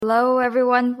Hello,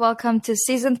 everyone. Welcome to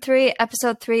Season 3,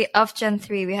 Episode 3 of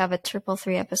Gen3. We have a triple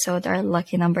three episode, our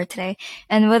lucky number today.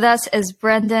 And with us is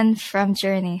Brendan from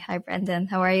Journey. Hi, Brendan.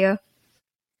 How are you?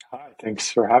 Hi, thanks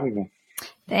for having me.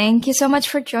 Thank you so much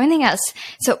for joining us.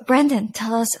 So, Brendan,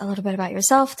 tell us a little bit about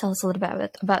yourself. Tell us a little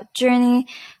bit about Journey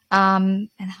and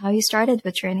how you started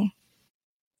with Journey.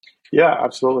 Yeah,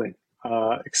 absolutely.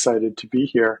 Excited to be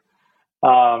here. So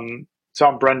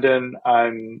I'm Brendan.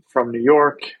 I'm from New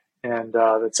York, and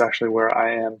that's actually where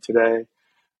I am today.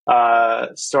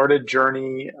 Started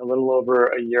Journey a little over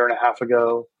a year and a half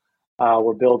ago.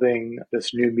 We're building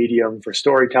this new medium for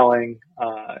storytelling.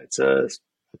 It's a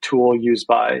tool used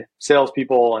by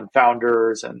salespeople and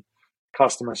founders and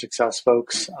customer success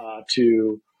folks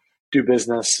to do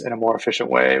business in a more efficient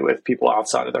way with people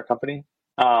outside of their company.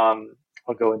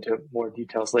 I'll go into more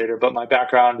details later, but my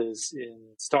background is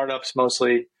in startups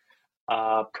mostly.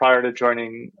 Prior to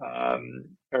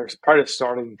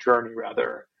starting Journey,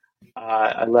 rather,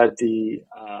 I led the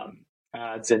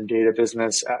ads and data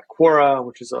business at Quora,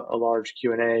 which is a large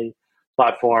Q&A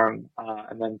platform.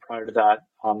 And then prior to that,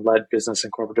 led business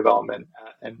and corporate development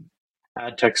at an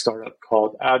ad tech startup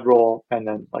called AdRoll. And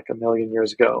then like a million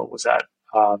years ago was at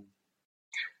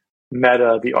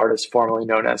Meta, the artist formerly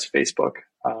known as Facebook.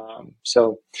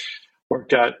 So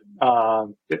worked at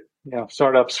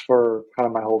startups for kind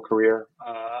of my whole career.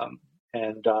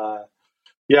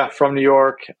 From New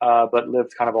York, but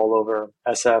lived kind of all over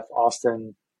SF,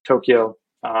 Austin, Tokyo.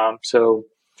 So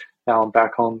now I'm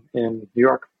back home in New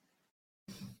York.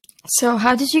 So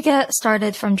how did you get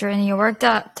started from Journey? You worked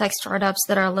at tech startups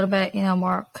that are a little bit,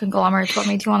 more conglomerate. What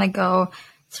made you want to go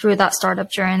through that startup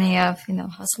journey of,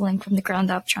 hustling from the ground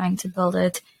up, trying to build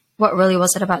it? What really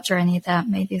was it about Journey that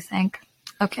made you think,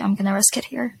 okay, I'm going to risk it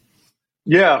here?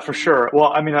 Yeah, for sure.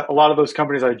 Well, I mean, a lot of those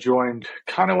companies I joined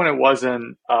kind of when it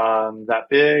wasn't that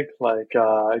big. Like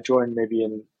I joined maybe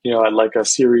at like a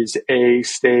Series A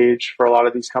stage for a lot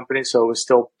of these companies, so it was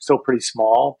still pretty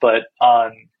small. But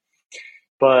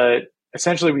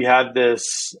essentially, we had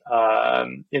this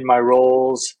in my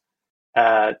roles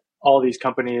at all these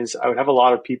companies. I would have a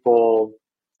lot of people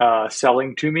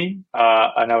selling to me,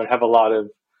 and I would have a lot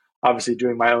of obviously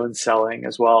doing my own selling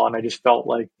as well. And I just felt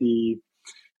like the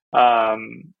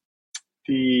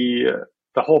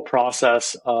whole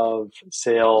process of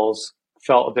sales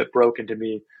felt a bit broken to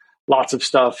me. Lots of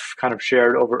stuff kind of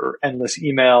shared over endless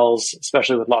emails,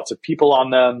 especially with lots of people on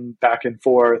them back and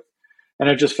forth. And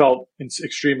it just felt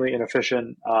extremely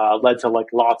inefficient, led to like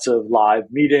lots of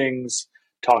live meetings,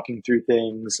 talking through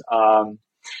things. And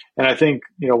I think,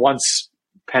 once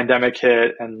pandemic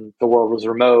hit and the world was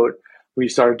remote, we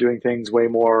started doing things way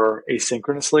more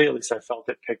asynchronously. At least I felt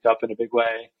it picked up in a big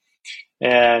way.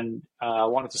 And I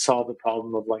wanted to solve the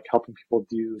problem of like helping people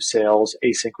do sales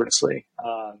asynchronously.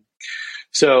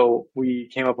 So we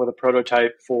came up with a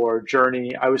prototype for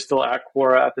Journey. I was still at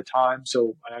Quora at the time,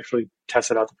 so I actually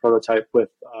tested out the prototype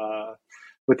with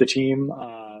the team.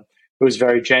 It was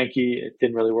very janky. It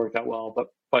didn't really work that well,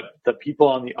 but the people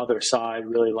on the other side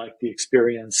really liked the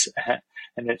experience,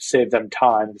 and it saved them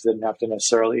time because they didn't have to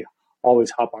necessarily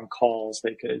always hop on calls.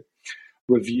 They could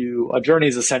review. A Journey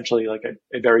is essentially like a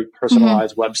very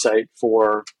personalized website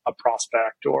for a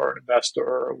prospect or investor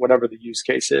or whatever the use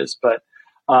case is. But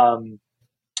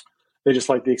they just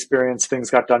like the experience. Things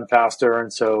got done faster.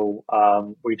 And so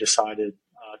we decided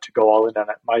to go all in on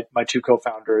it. My two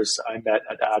co-founders I met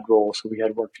at AdRoll, so we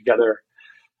had worked together.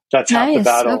 That's half the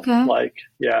battle. Okay. Like,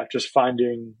 just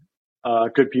finding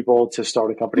good people to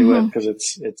start a company with, because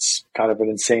it's kind of an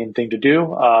insane thing to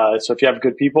do. So if you have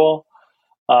good people,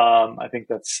 I think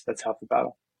that's half the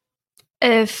battle.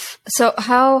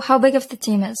 How big of the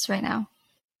team is right now?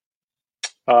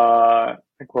 I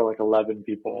think we're like 11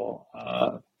 people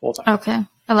full time. Okay,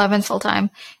 11 full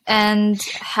time. And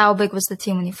how big was the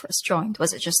team when you first joined?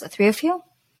 Was it just the three of you?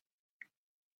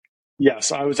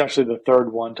 Yes, I was actually the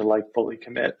third one to like fully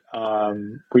commit.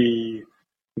 We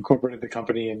incorporated the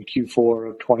company in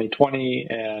Q4 of 2020,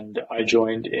 and I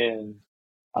joined in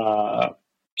Q1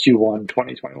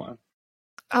 2021.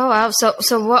 Oh, wow.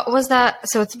 So what was that?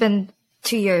 So it's been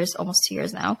 2 years, almost 2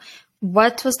 years now.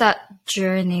 What was that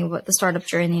journey, the startup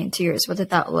journey in 2 years? What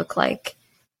did that look like?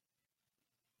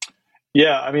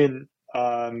 Yeah, I mean,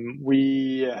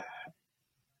 it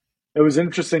was an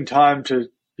interesting time to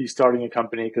be starting a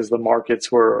company because the markets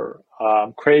were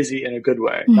crazy in a good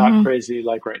way, not crazy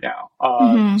like right now.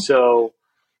 So,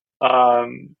 I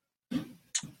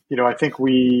think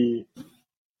we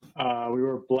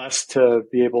were blessed to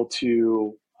be able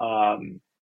to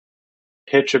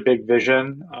pitch a big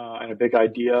vision and a big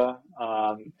idea,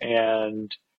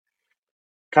 and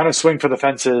kind of swing for the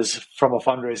fences from a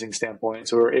fundraising standpoint.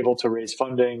 So we were able to raise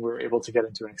funding. We were able to get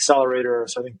into an accelerator.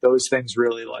 So I think those things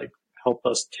really like helped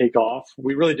us take off.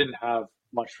 We really didn't have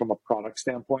much from a product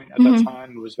standpoint at that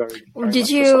time. It was very Did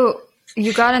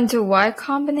you got into Y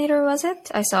Combinator, was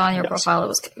it? I saw on your profile. It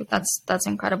was that's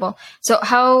incredible. So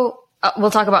how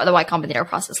we'll talk about the Y Combinator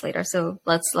process later. So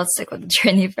let's stick with the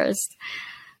journey first.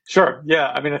 Sure. Yeah.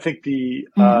 I mean, I think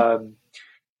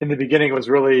in the beginning, it was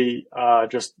really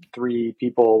just three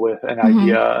people with an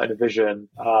idea and a vision.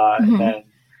 And then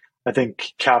I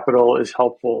think capital is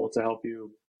helpful to help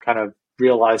you kind of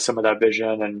realize some of that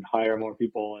vision and hire more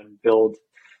people and build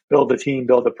the team,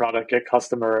 build the product, get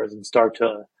customers, and start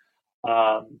to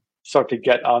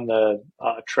get on the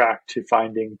track to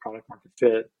finding product market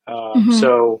fit.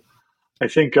 So I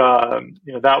think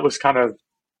that was kind of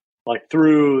like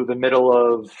through the middle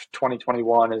of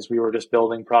 2021 as we were just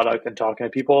building product and talking to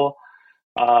people.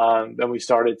 Then we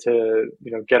started to,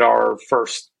 get our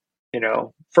first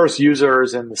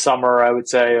users in the summer, I would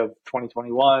say, of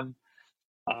 2021.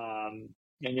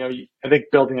 I think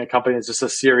building a company is just a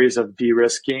series of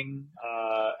de-risking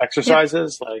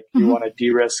exercises. Like you want to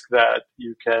de-risk that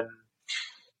you can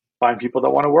find people that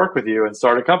want to work with you and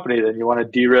start a company. Then you want to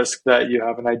de-risk that you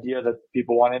have an idea that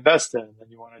people want to invest in. Then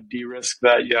you want to de-risk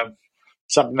that you have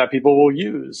something that people will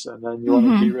use. And then you want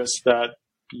to de-risk that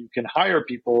you can hire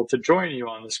people to join you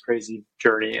on this crazy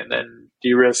journey. And then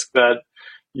de-risk that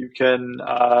you can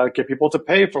get people to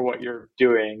pay for what you're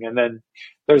doing. And then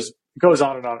it goes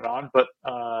on and on and on. But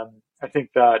I think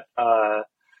that,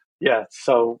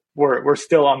 so we're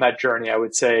still on that journey. I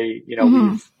would say,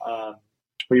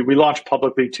 we launched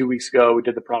publicly 2 weeks ago. We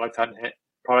did the product hunt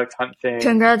thing.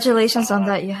 Congratulations on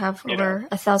that. You have over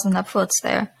 1,000 upvotes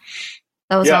there.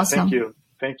 That was awesome.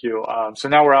 Thank you. So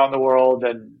now we're out in the world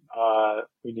and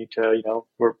we need to,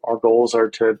 our goals are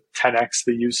to 10x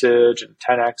the usage and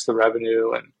 10x the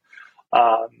revenue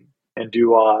and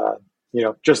do,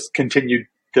 just continue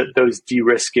those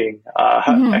de-risking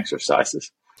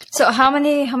exercises. So how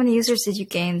many users did you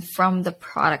gain from the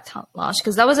product hunt launch?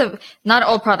 Because that was not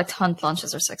all product hunt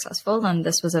launches are successful, and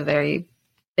this was a very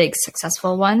big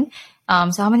successful one.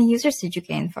 So how many users did you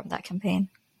gain from that campaign?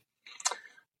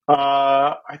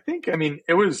 I think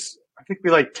we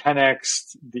like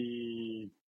 10x we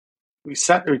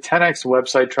 10x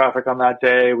website traffic on that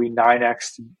day. We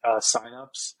 9x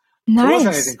signups. Nice. It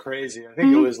wasn't anything crazy. I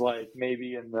think it was like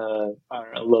maybe in the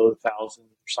low thousands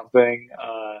or something.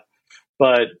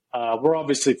 But we're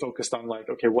obviously focused on like,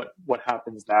 okay, what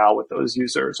happens now with those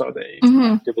users? Are they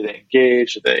active? Are they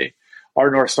engaged?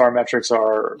 Our North Star metrics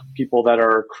are people that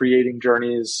are creating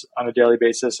journeys on a daily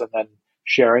basis and then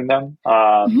sharing them.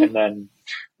 And then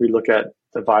we look at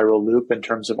the viral loop in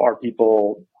terms of are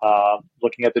people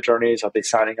looking at the journeys? Are they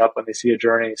signing up when they see a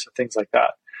journey? So things like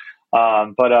that.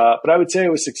 But I would say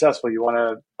it was successful. You want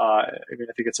to, I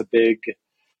think it's a big,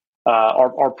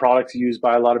 our product's used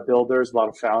by a lot of builders, a lot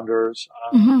of founders.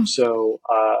 So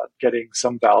getting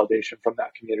some validation from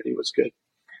that community was good.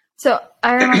 So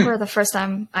I remember the first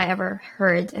time I ever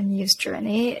heard and used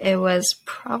Journey, it was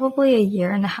probably 1.5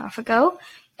 years ago.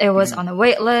 It was on a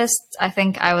wait list. I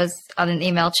think I was on an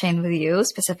email chain with you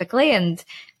specifically, and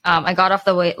I got off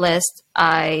the wait list.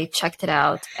 I checked it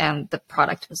out, and the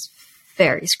product was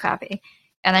very scrappy.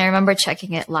 And I remember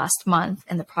checking it last month,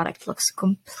 and the product looks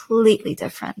completely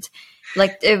different.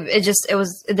 Like it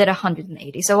did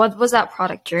 180. So what was that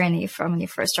product journey from when you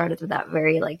first started with that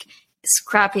very like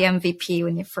scrappy MVP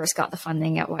when you first got the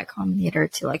funding at Y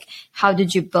Combinator to like how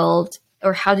did you build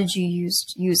or how did you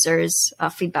use users'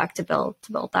 feedback to build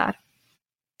that?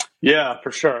 Yeah,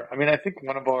 for sure. I think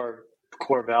one of our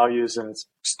core values, and it's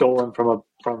stolen from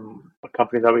a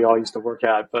company that we all used to work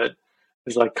at, but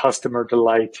is like customer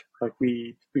delight. Like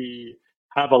we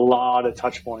have a lot of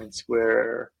touch points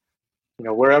where,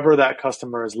 wherever that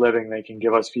customer is living, they can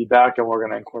give us feedback, and we're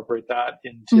going to incorporate that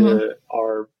into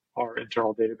our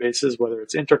internal databases, whether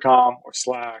it's Intercom or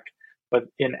Slack, but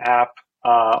in app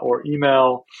or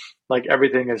email, like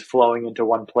everything is flowing into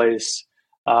one place.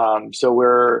 So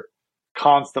we're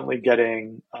constantly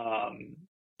getting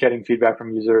feedback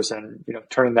from users and,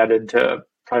 turning that into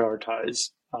prioritized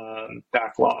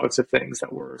backlogs of things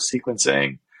that we're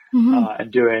sequencing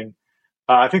and doing.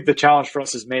 I think the challenge for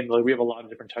us is mainly we have a lot of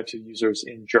different types of users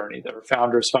in Journey. There are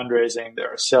founders fundraising, there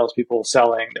are salespeople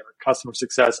selling, there are customer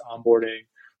success onboarding,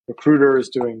 recruiters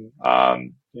doing,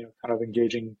 kind of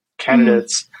engaging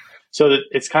candidates. So that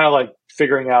it's kind of like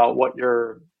figuring out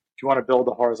if you want to build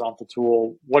a horizontal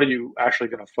tool, what are you actually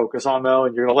going to focus on though?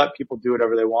 And you're going to let people do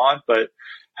whatever they want, but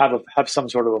have some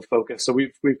sort of a focus. So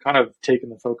we've kind of taken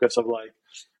the focus of like,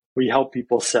 we help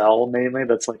people sell mainly.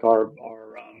 That's like our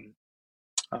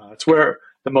It's where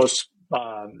the most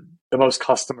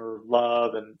customer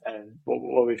love and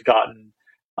what we've gotten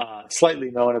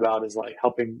slightly known about is like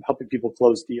helping people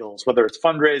close deals, whether it's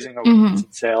fundraising or whether it's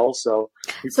in sales. So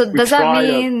So we does that try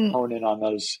mean to hone in on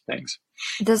those things.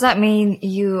 does that mean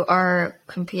you are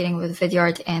competing with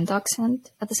Vidyard and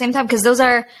DocSend at the same time? Because those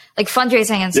are like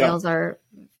fundraising and sales are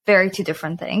very two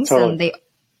different things, Totally. and they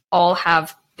all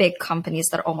have big companies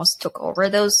that almost took over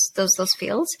those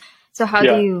fields. So how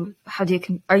do you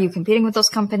are you competing with those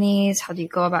companies? How do you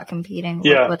go about competing?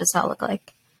 What does that look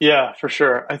like? Yeah, for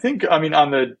sure. I think, I mean, on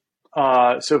the,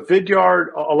 so Vidyard,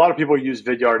 a lot of people use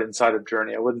Vidyard inside of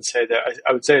Journey. I wouldn't say that.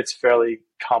 I would say it's fairly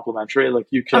complementary. Like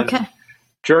you can,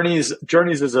 Journeys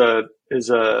I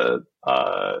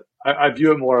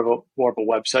view it more of a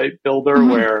website builder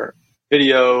where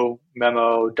video,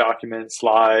 memo, documents,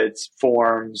 slides,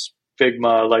 forms,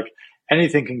 Figma, like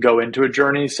anything can go into a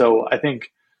Journey. So I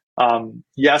think,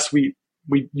 yes,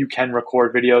 you can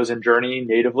record videos in Journey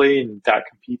natively, and that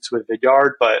competes with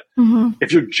Vidyard. But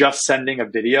if you're just sending a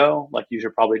video, like you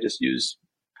should probably just use.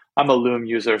 I'm a Loom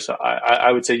user, so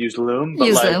I would say use Loom. But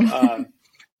Loom.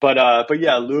 But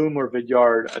yeah, Loom or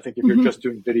Vidyard. I think if you're just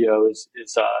doing video, is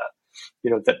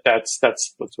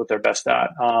that's what they're best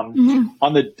at. On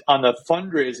the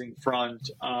fundraising front,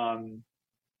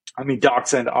 I mean,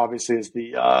 DocSend obviously is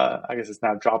the I guess it's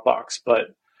now Dropbox,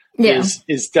 but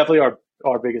is definitely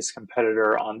our biggest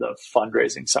competitor on the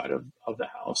fundraising side of the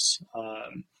house.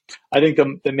 I think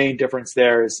the main difference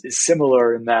there is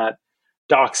similar in that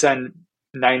DocSend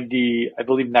 98%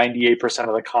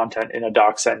 of the content in a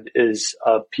DocSend is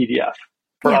a PDF.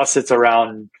 For us, it's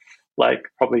around like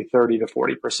probably 30 to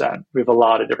 40%. We have a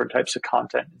lot of different types of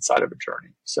content inside of a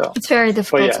Journey. So it's very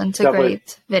difficult to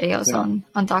integrate videos on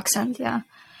DocSend. Yeah.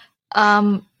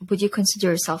 Would you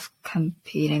consider yourself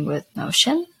competing with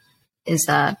Notion? Is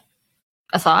that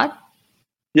a thought?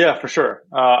 Yeah, for sure.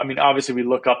 I mean, obviously we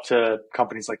look up to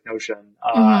companies like Notion,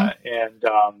 and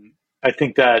I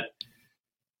think that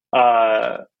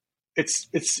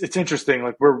it's interesting.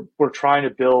 Like we're trying to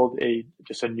build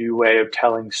just a new way of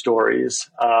telling stories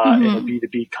in a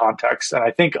B2B context, and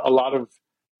I think a lot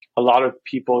of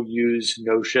people use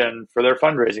Notion for their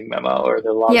fundraising memo, or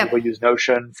a lot of people use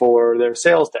Notion for their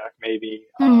sales deck, maybe.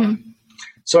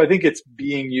 So I think it's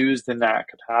being used in that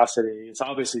capacity. It's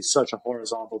obviously such a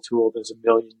horizontal tool. There's a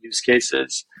million use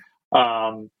cases.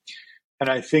 And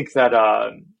I think that,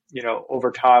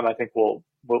 over time, I think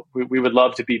we would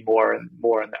love to be more in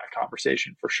that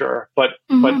conversation for sure. But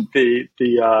the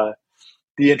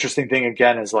interesting thing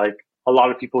again is like a lot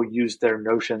of people use their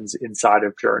notions inside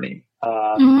of Journey.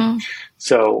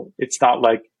 So it's not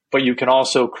like, but you can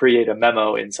also create a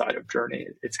memo inside of Journey.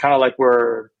 It's kind of like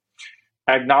we're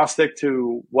agnostic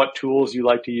to what tools you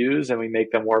like to use, and we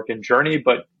make them work in Journey,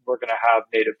 but we're going to have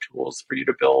native tools for you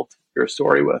to build your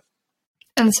story with.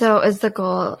 And so is the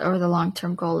goal, or the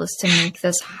long-term goal, is to make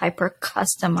this hyper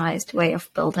customized way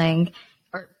of building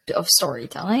or of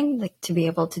storytelling, like to be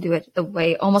able to do it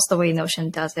almost the way Notion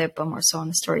does it, but more so on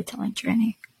the storytelling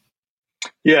journey.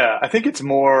 Yeah, I think it's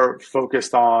more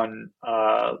focused on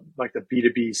like the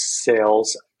B2B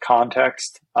sales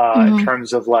context in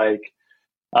terms of like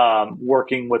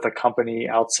working with a company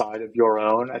outside of your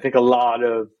own. I think a lot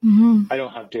of, I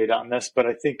don't have data on this, but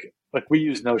I think like we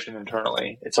use Notion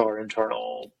internally. It's our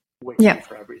internal wiki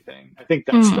for everything. I think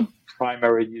that's the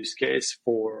primary use case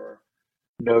for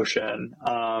Notion.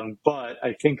 But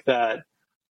I think that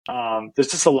there's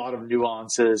just a lot of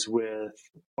nuances when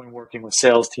working with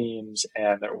sales teams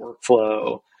and their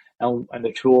workflow and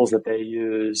the tools that they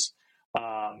use,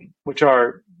 which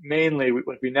are mainly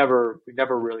we never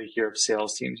really hear of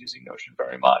sales teams using Notion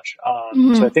very much.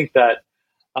 So I think that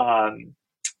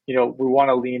we want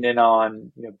to lean in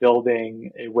on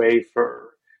building a way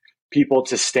for people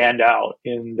to stand out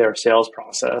in their sales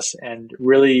process and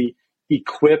really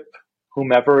equip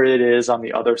whomever it is on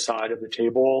the other side of the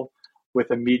table with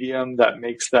a medium that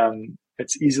makes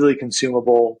it's easily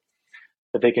consumable,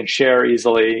 that they can share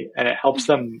easily, and it helps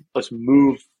them just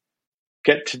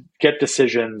get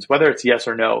decisions, whether it's yes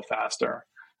or no, faster.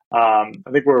 I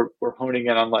think we're honing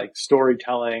in on like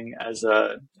storytelling as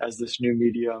this new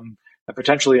medium and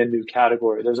potentially a new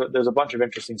category. There's a bunch of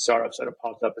interesting startups that have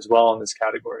popped up as well in this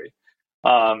category,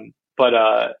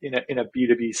 but in a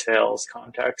B2B sales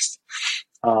context,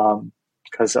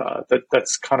 because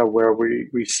that's kind of where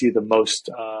we see the most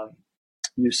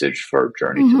usage for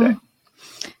Journey today.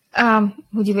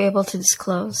 Would you be able to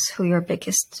disclose who your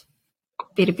biggest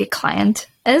B2B client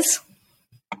is?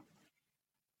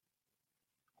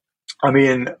 I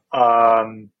mean,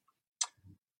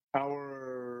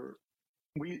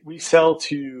 we sell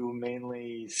to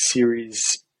mainly Series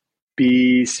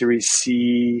B, Series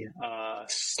C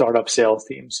startup sales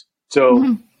teams.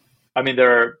 So, I mean,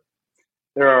 there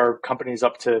are companies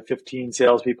up to 15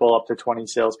 salespeople, up to 20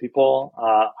 salespeople.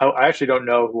 I actually don't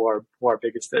know who our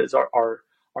biggest is. Our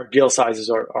deal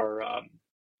sizes are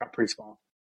pretty small.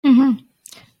 Mm-hmm.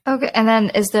 Okay, and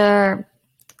then is there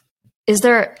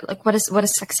like what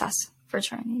is success for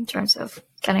Journey in terms of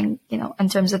getting, in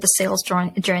terms of the sales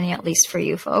journey, at least for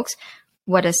you folks?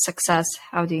 What is success?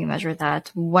 How do you measure that?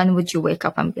 When would you wake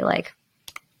up and be like,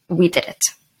 we did it?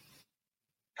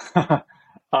 That's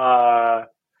a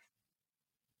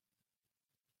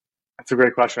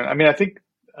great question. I mean, I think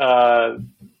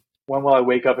when will I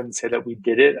wake up and say that we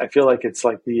did it? I feel like it's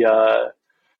like I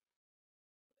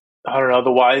don't know,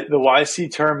 the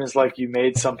YC term is like you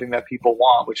made something that people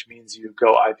want, which means you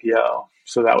go IPO.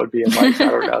 So that would be in like, I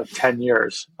don't know, 10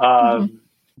 years.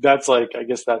 That's like, I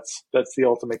guess that's the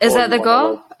ultimate goal. Is that the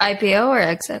goal? IPO or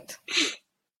exit?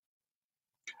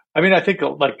 I mean, I think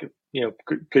like,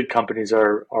 good companies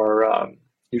are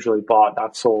usually bought,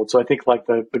 not sold. So I think like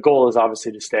the goal is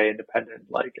obviously to stay independent,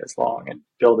 like as long and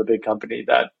build a big company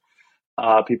that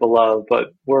people love.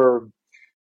 But we're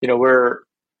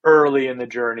early in the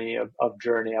journey of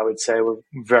Journey. I would say we're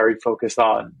very focused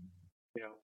on,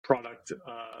 product,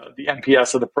 the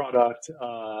NPS of the product,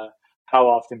 how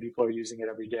often people are using it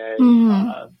every day,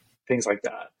 things like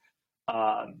that.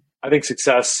 I think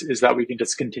success is that we can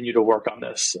just continue to work on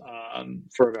this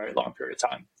for a very long period of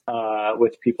time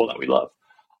with people that we love.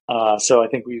 So I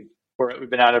think we've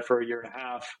been at it for a year and a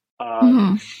half.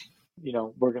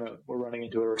 We're running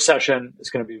into a recession. It's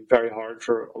going to be very hard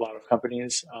for a lot of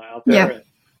companies out there. Yeah.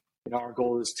 And, our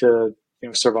goal is to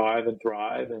survive and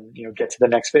thrive and get to the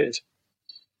next phase.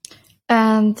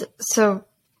 And so,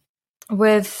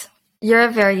 you're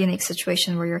a very unique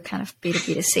situation where you're kind of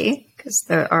B2B2C, because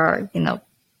there are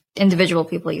individual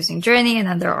people using Journey, and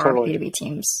then there are Totally. B2B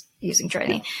teams using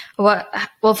Journey. Well,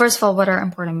 first of all, what are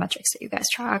important metrics that you guys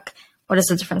track? What is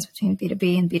the difference between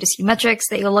B2B and B2C metrics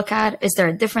that you look at? Is there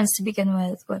a difference to begin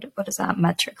with? What is that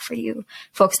metric for you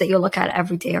folks that you look at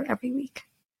every day or every week?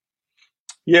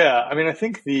 Yeah, I mean, I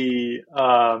think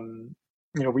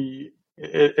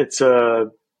it's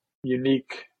a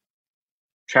unique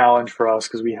challenge for us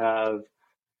because we have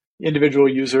individual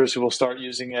users who will start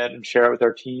using it and share it with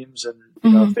their teams, and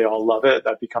if they all love it,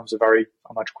 that becomes a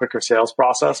much quicker sales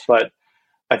process. But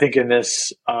I think in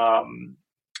these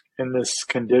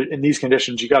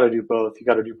conditions, you got to do both. You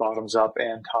got to do bottoms up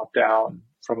and top down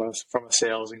from a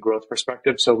sales and growth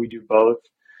perspective. So we do both.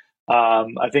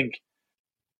 I think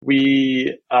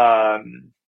we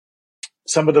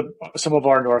some of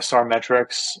our North Star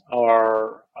metrics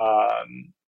are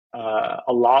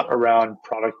a lot around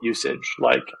product usage,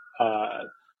 like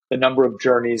the number of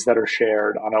journeys that are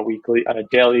shared on a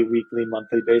daily, weekly,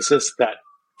 monthly basis that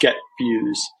get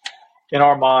views. In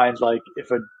our mind, like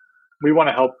we want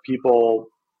to help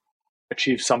people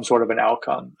achieve some sort of an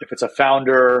outcome. If it's a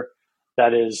founder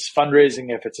that is fundraising,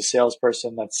 if it's a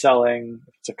salesperson that's selling,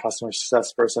 if it's a customer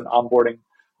success person onboarding,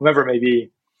 whomever it may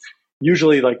be,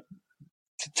 usually like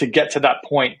to get to that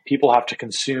point, people have to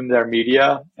consume their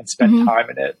media and spend time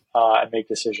in it and make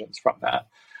decisions from that.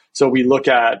 So we look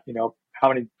at,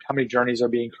 how many journeys are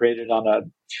being created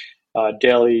on a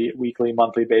daily, weekly,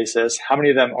 monthly basis. How many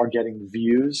of them are getting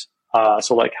views?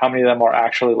 So like how many of them are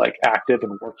actually like active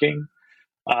and working?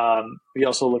 We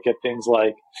also look at things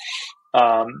like,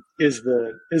 is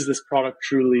this product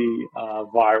truly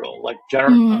viral? Like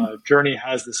Journey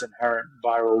has this inherent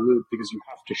viral loop because you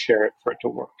have to share it for it to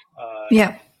work.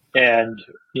 And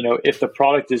if the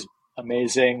product is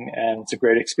amazing and it's a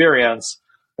great experience,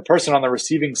 the person on the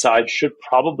receiving side should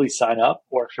probably sign up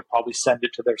or should probably send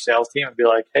it to their sales team and be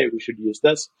like, hey, we should use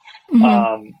this.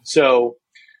 So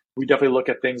we definitely look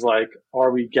at things like, are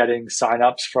we getting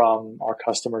signups from our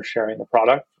customers sharing the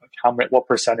product? Like what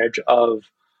percentage of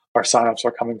our signups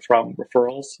are coming from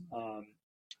referrals?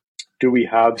 Do we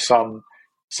have some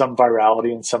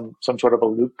virality and some sort of a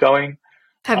loop going?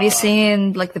 Have you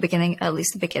seen like at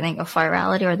least the beginning of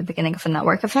virality or the beginning of a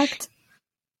network effect?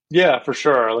 Yeah, for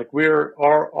sure. Like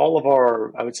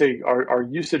I would say our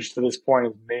usage to this point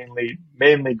is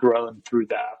mainly grown through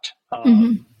that.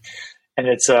 And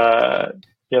it's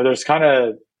there's kind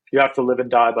of, you have to live and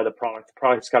die by the product. The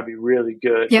product's got to be really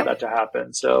good for that to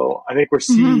happen. So I think we're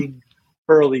seeing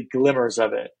early glimmers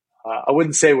of it. I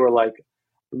wouldn't say we're like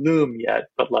Loom yet,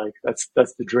 but like that's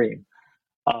the dream.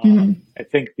 I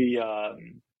think the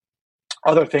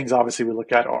other things obviously we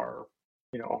look at are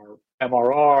our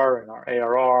MRR and our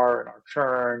ARR and our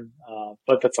churn,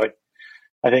 but that's like,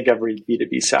 I think every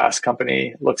B2B SaaS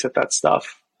company looks at that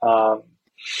stuff.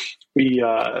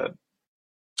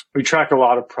 we track a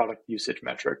lot of product usage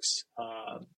metrics,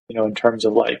 in terms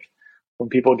of like when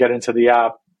people get into the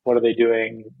app, what are they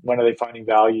doing? When are they finding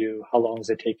value? How long is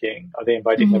it taking? Are they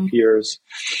inviting their peers?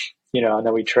 And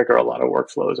then we trigger a lot of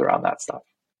workflows around that stuff.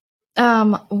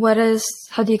 How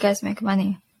do you guys make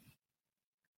money?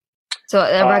 So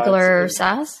a regular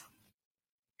SaaS?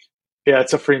 Yeah,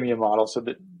 it's a freemium model. So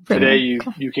today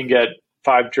you can get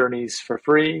 5 journeys for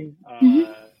free.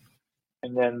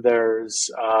 And then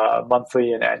there's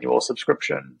monthly and annual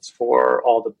subscriptions for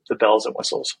all the bells and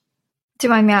whistles. Do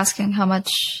you mind me asking how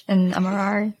much in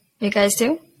MRR you guys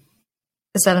do?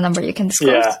 Is that a number you can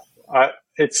disclose? Yeah,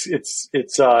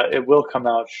 it will come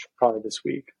out probably this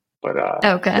week, but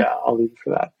okay. Yeah, I'll leave it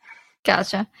for that.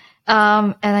 Gotcha.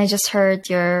 And I just heard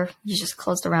you just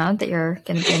closed a round that you're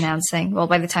going to be announcing. Well,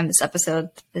 by the time this episode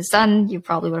is done, you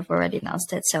probably would have already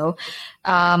announced it. So,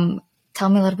 tell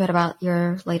me a little bit about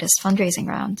your latest fundraising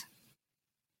round.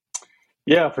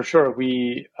 Yeah, for sure.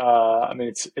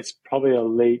 It's probably a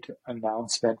late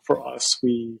announcement for us.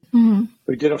 We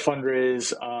did a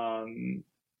fundraise,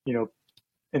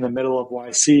 in the middle of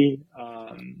YC.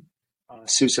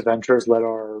 Sousa Ventures led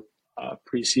our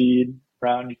pre-seed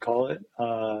round, you call it.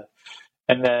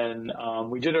 And then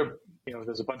we did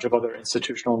there's a bunch of other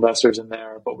institutional investors in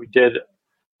there, but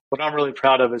what I'm really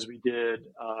proud of is we did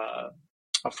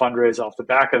a fundraise off the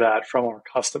back of that from our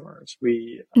customers.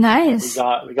 Nice.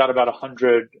 We got about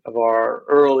 100 of our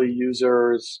early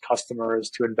users,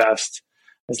 customers to invest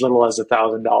as little as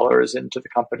 $1,000 into the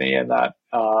company. And that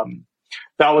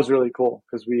was really cool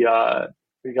because we got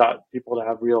people to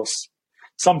have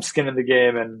some skin in the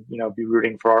game and, be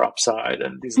rooting for our upside.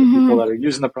 And these are the people that are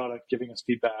using the product, giving us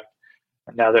feedback,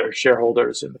 and now they're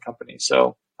shareholders in the company.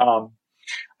 So I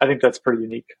think that's pretty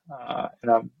unique,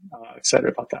 and I'm excited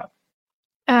about that.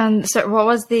 And so what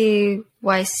was the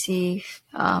YC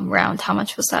round? How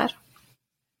much was that?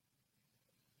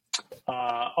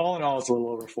 All in all, it's a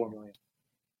little over 4 million.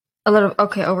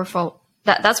 Over 4.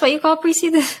 That's what you call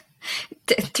pre-seed?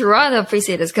 Toronto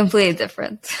pre-seed is completely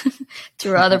different.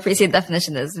 Toronto pre-seed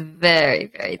definition is very,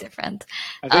 very different.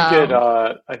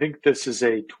 I think this is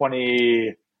a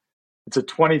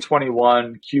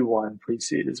 2021 Q1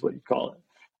 pre-seed is what you call it.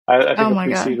 I think a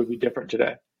pre-seed will be different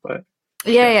today, but.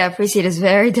 Yeah, pre-seed is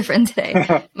very different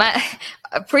today. My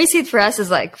pre-seed for us is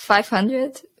like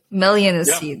 500 million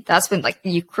is seed. That's when like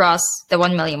you cross the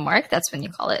 1 million mark. That's when you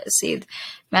call it a seed,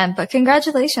 man. But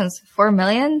congratulations, 4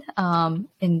 million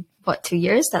in 2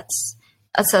 years? That's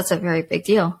a very big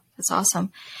deal. That's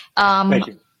awesome. Thank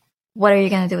you. What are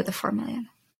you gonna do with the 4 million?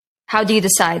 How do you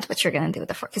decide what you're gonna do with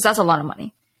the 4? Because that's a lot of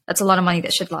money. That's a lot of money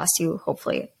that should last you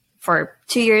hopefully for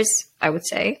 2 years, I would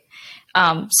say.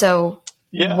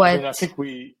 Yeah, I think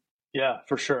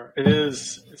for sure.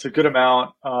 It's a good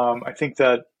amount. I think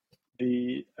that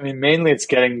mainly it's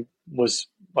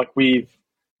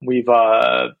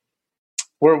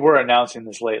we're announcing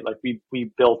this late. Like we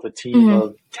built a team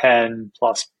of 10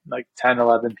 plus, like 10,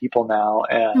 11 people now.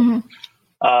 And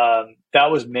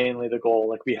that was mainly the goal.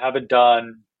 Like we haven't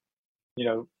done,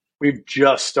 we've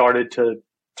just started to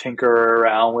tinker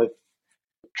around with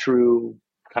true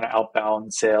kind of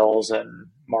outbound sales and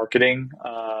marketing,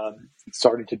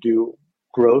 starting to do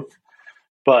growth.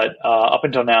 But up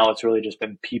until now, it's really just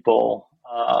been people,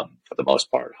 for the most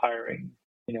part, hiring,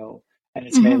 and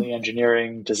it's mainly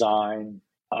engineering, design,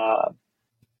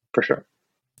 for sure.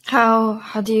 How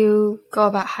do you go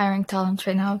about hiring talent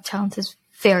right now? Talent is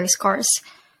very scarce.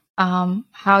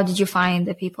 How did you find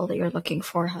the people that you're looking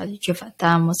for? How did you vet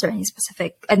them? Was there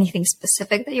anything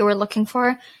specific that you were looking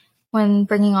for when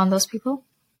bringing on those people?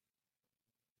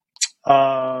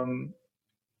 I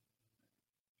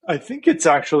think it's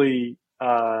actually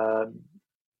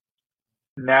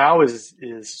now is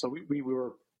so we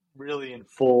were really in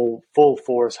full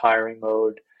force hiring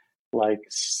mode like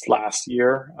last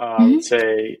year. I would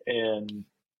say in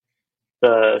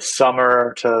the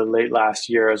summer to late last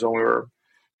year is when we were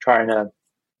trying to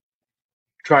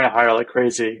hire like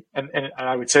crazy, and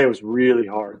I would say it was really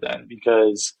hard then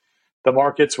because the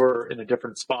markets were in a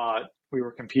different spot. We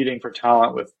were competing for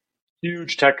talent with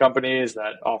huge tech companies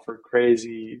that offered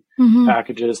crazy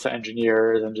packages to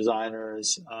engineers and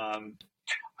designers.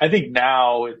 I think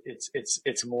now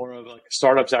it's more of like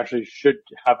startups actually should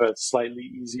have a slightly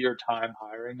easier time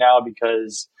hiring now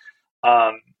because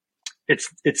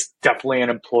it's definitely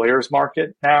an employer's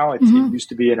market now. It used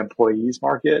to be an employee's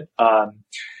market.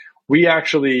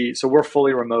 We're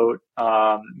fully remote.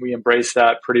 We embraced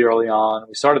that pretty early on.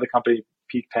 We started the company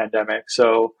peak pandemic,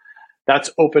 so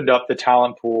that's opened up the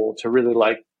talent pool to really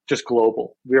like just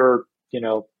global. We're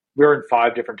in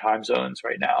 5 different time zones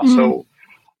right now. So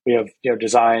we have, head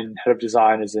of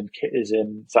design is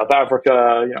in South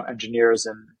Africa, engineers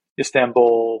in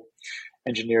Istanbul,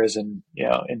 engineers in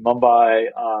Mumbai.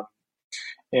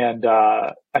 And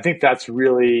I think that's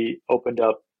really opened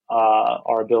up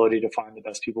our ability to find the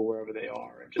best people wherever they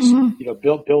are, and just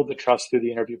build the trust through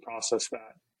the interview process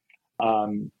that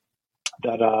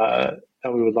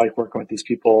we would like working with these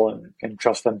people, and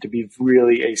trust them to be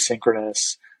really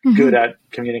asynchronous, good at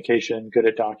communication, good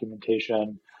at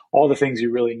documentation, all the things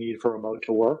you really need for remote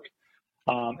to work.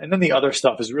 And then the other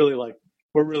stuff is really like,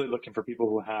 we're really looking for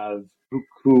people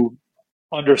who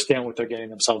understand what they're getting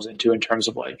themselves into in terms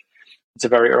of like, it's a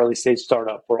very early stage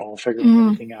startup. We're all figuring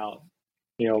everything out,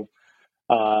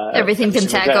 everything can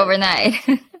tag overnight.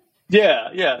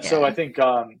 Yeah. So I think,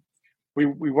 we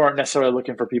weren't necessarily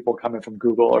looking for people coming from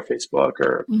Google or Facebook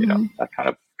or, that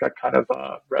kind of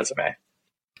resume.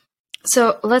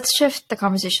 So let's shift the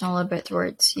conversation a little bit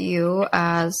towards you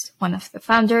as one of the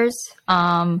founders,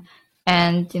 and,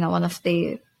 one of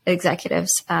the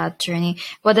executives at Journey.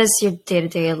 What does your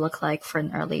day-to-day look like for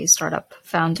an early startup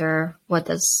founder? What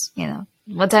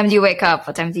time do you wake up?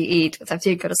 What time do you eat? What time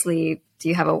do you go to sleep? Do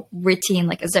you have a routine?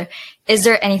 Like, is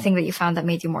there anything that you found that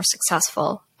made you more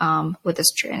successful with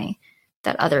this journey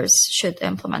that others should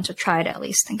implement or try to at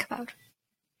least think about?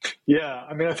 Yeah.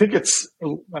 I mean, I think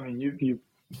you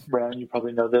Brandon, you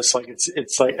probably know this, like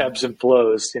it's like ebbs and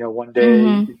flows. One day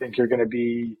you think you're going to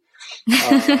be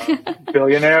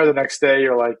billionaire. The next day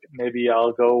you're like, maybe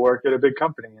I'll go work at a big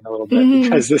company in a little bit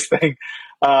because this thing.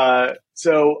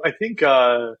 So I think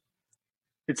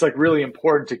it's like really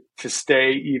important to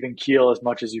stay even keel as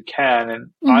much as you can.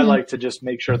 And I like to just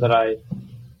make sure that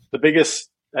the biggest,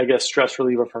 I guess, stress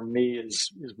reliever for me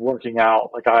is working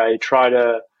out. Like I try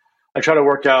to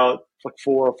work out like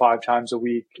 4 or 5 times a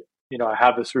week. I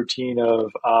have this routine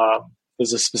of,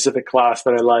 there's a specific class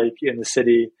that I like in the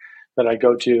city that I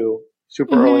go to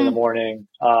super early in the morning.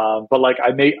 But like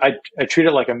I treat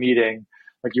it like a meeting.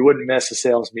 Like you wouldn't miss a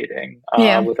sales meeting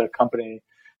with a company.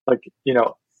 Like,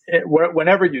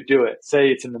 whenever you do it, say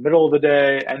it's in the middle of the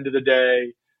day, end of the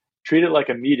day, treat it like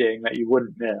a meeting that you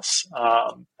wouldn't miss.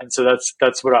 And so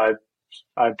that's what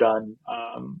I've done,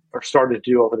 or started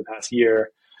to do over the past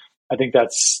year. I think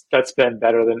that's been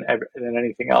better than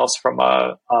anything else from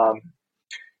a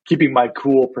keeping my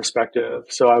cool perspective.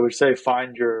 So I would say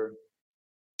find your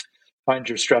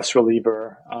stress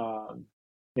reliever.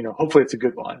 Hopefully it's a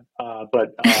good one.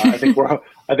 But I think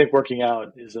working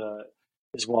out is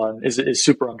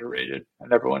super underrated,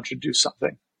 and everyone should do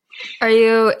something. Are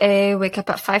you a wake up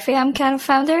at 5 a.m. kind of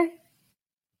founder?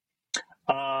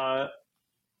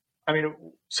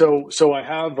 So I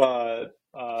have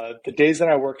the days that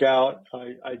I work out,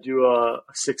 I do a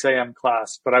 6 a.m.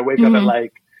 class, but I wake up at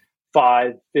like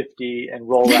 5:50 and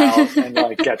roll out and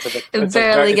like get to the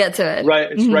barely get to it.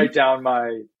 Right, it's right down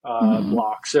my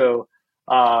block. So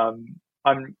and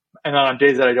then on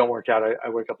days that I don't work out, I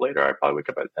wake up later. I probably wake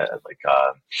up at like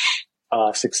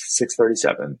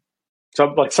 6:37. So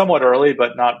like somewhat early,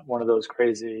 but not one of those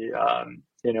crazy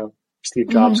Steve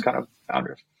Jobs kind of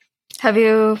founders.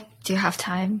 Do you have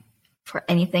time for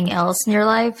anything else in your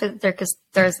life? Because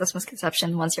there's this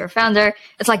misconception, once you're a founder,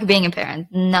 it's like being a parent.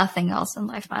 Nothing else in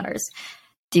life matters.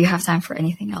 Do you have time for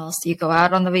anything else? Do you go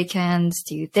out on the weekends?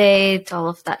 Do you date? All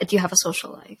of that? Do you have a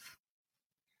social life?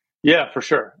 Yeah, for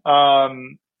sure. I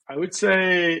would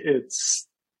say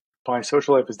my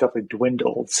social life has definitely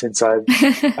dwindled since I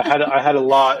had a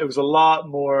lot. It was a lot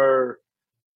more.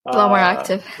 A lot more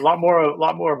active. A lot more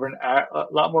of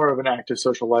an active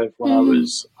social life when I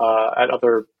was at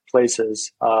other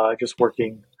places, just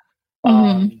working.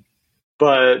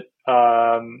 But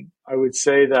I would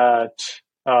say that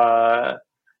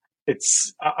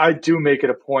I do make it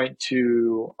a point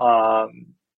to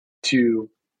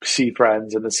see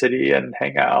friends in the city and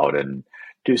hang out and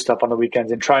do stuff on the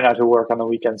weekends, and try not to work on the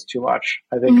weekends too much.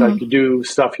 I think I could do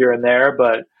stuff here and there,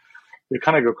 but you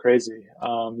kind of go crazy.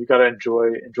 You got to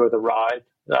enjoy the ride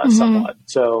somewhat.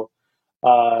 So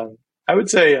I would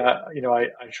say, I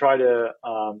try to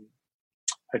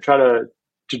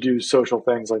do social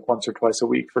things like once or twice a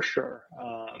week for sure.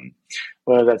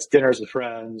 Whether that's dinners with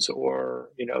friends or,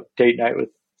 date night with,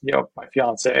 my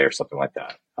fiance or something like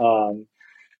that.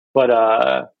 But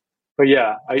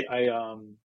yeah,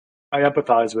 I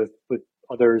empathize with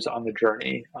others on the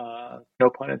journey. No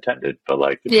pun intended, but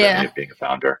like the journey of being a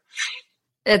founder.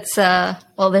 It's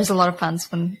there's a lot of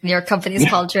puns when your company is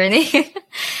called Journey.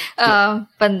 But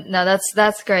no,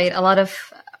 that's great.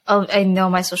 I know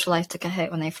my social life took a hit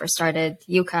when I first started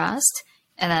UCast,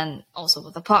 and then also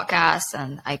with the podcast,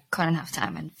 and I couldn't have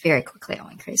time, and very quickly I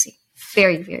went crazy.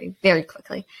 Very, very, very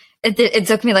quickly. it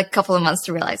took me like a couple of months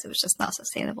to realize it was just not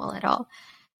sustainable at all.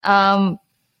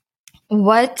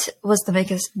 What was the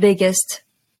biggest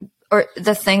or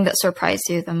the thing that surprised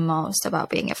you the most about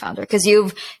being a founder? Because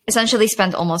you've essentially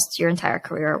spent almost your entire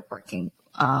career working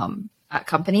at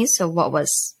companies. So what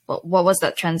was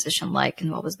that transition like,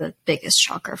 and what was the biggest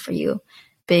shocker for you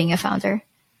being a founder?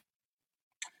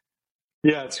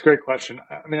 Yeah, it's a great question.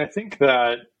 I mean, I think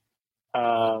that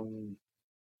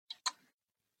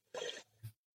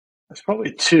there's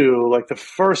probably two. Like the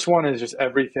first one is just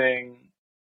everything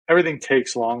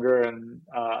takes longer and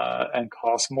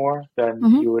costs more than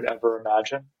you would ever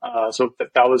imagine. So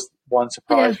that was one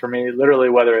surprise for me. Literally,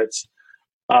 whether it's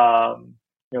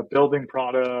building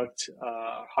product,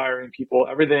 hiring people,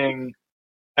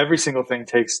 every single thing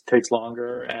takes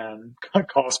longer and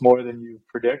costs more than you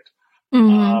predict.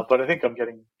 But I think I'm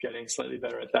getting slightly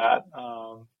better at that.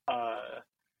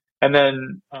 And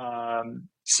then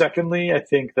secondly, I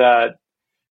think that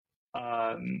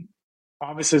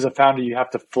obviously as a founder, you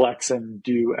have to flex and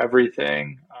do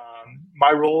everything.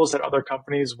 My roles at other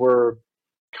companies were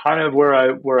kind of where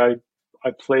I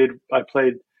played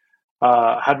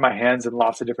had my hands in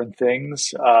lots of different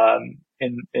things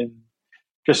in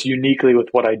just uniquely with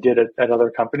what I did at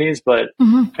other companies. But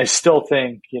I still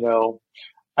think,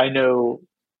 I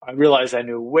realized I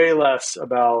knew way less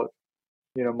about,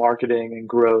 marketing and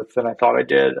growth than I thought I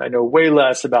did. I know way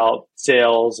less about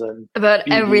sales and about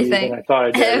BD everything than I thought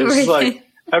I did. It's like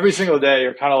every single day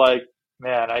you're kind of like,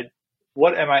 man,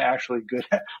 what am I actually good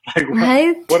at? Like,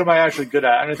 right? What am I actually good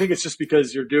at? And I think it's just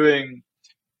because you're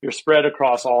spread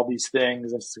across all these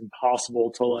things. It's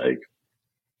impossible to like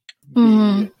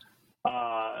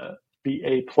be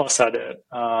A plus at it.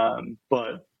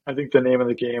 But I think the name of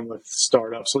the game with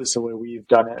startups, at least the way we've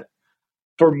done it,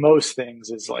 for most things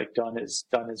is like done is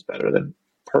better than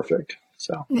perfect.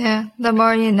 So yeah, the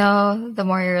more you know, the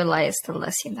more you realize, the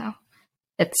less you know.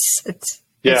 It's crazy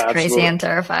absolutely. and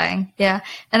terrifying. Yeah.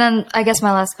 And then I guess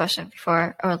my last question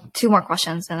or two more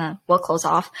questions and then we'll close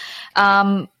off.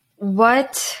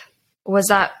 What was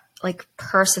that like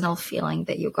personal feeling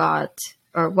that you got,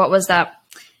 or what was that?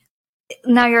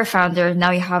 Now you're a founder,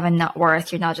 now you have a net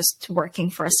worth. You're not just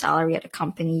working for a salary at a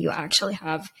company. You actually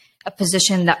have a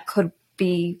position that could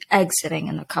be exiting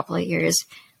in a couple of years.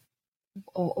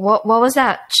 What was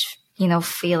that,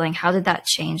 feeling? How did that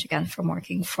change again from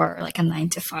working for like a 9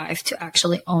 to 5 to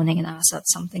actually owning an asset,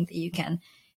 something that you can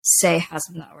say has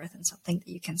a net worth and something that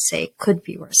you can say could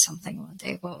be worth something one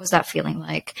day? What was that feeling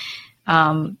like?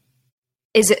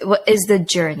 Is the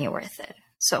journey worth it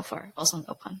so far? Also,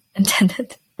 no pun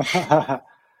intended.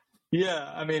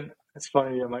 Yeah, I mean, it's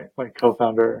funny. My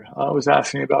co-founder was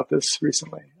asking me about this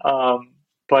recently.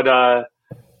 But I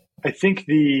think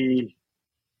 100%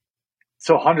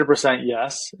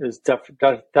 yes is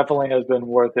definitely has been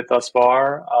worth it thus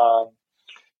far.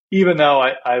 Even though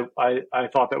I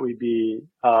thought that we'd be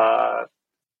at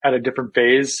a different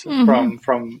phase from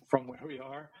where we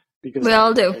are, because we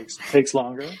all do. Takes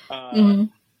longer.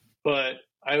 But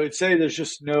I would say there's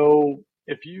just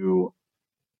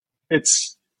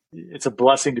it's a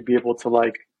blessing to be able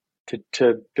to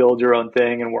to build your own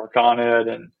thing and work on it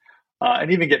and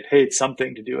even get paid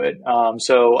something to do it.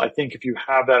 So I think if you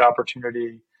have that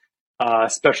opportunity,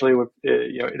 especially with,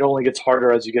 it only gets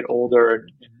harder as you get older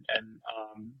and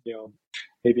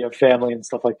maybe have family and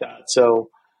stuff like that.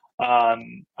 So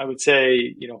I would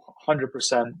say,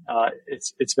 100%,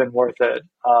 it's been worth it.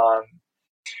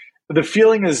 The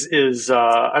feeling is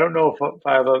I don't know if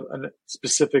I have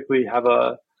specifically have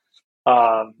a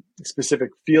specific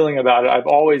feeling about it. I've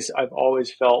always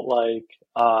felt like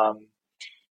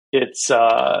it's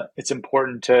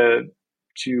important to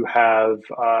have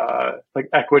like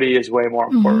equity is way more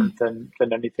important than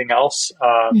anything else.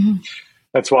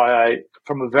 That's why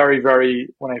from a very, very,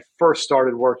 when I first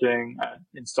started working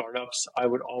in startups, I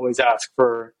would always I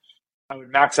would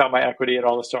max out my equity at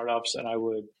all the startups, and I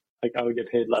would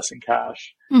get paid less in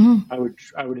cash. I would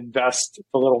invest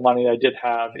the little money I did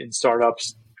have in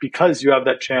startups, because you have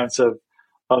that chance of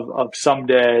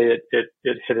someday it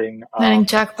hitting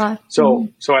jackpot. So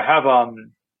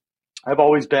I've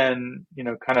always been,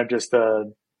 kind of just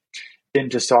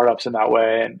into startups in that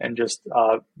way and just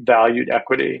valued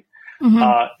equity.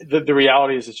 The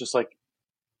reality is, it's just like,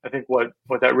 I think what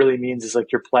that really means is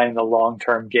like you're playing a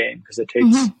long-term game, because it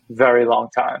takes a very long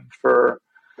time for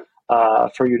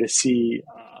you to see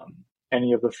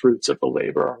any of the fruits of the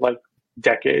labor, like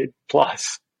decade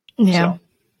plus. Yeah. So.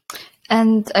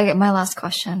 And my last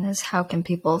question is, how can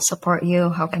people support you?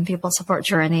 How can people support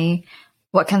Journey?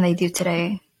 What can they do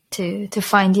today to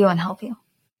find you and help you?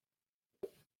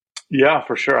 Yeah,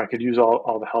 for sure. I could use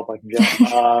all the help I can get.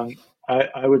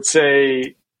 I would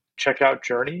say check out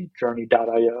journey.io.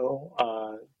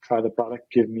 Try the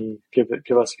product,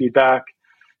 give us feedback.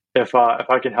 If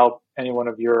I can help any one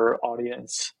of your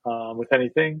audience with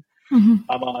anything,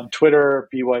 I'm on Twitter,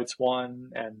 bweitz1,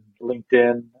 and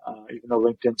LinkedIn. Even though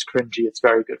LinkedIn's cringy, it's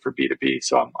very good for B2B,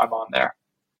 so I'm on there.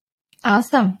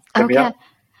 Awesome. Hit me Okay. up.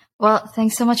 Well,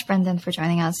 thanks so much, Brendan, for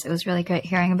joining us. It was really great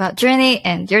hearing about Journey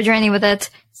and your journey with it.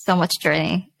 So much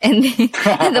journey in the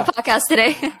in the podcast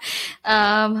today.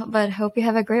 But hope you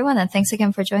have a great one, and thanks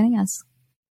again for joining us.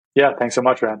 Yeah, thanks so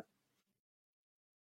much, Rand.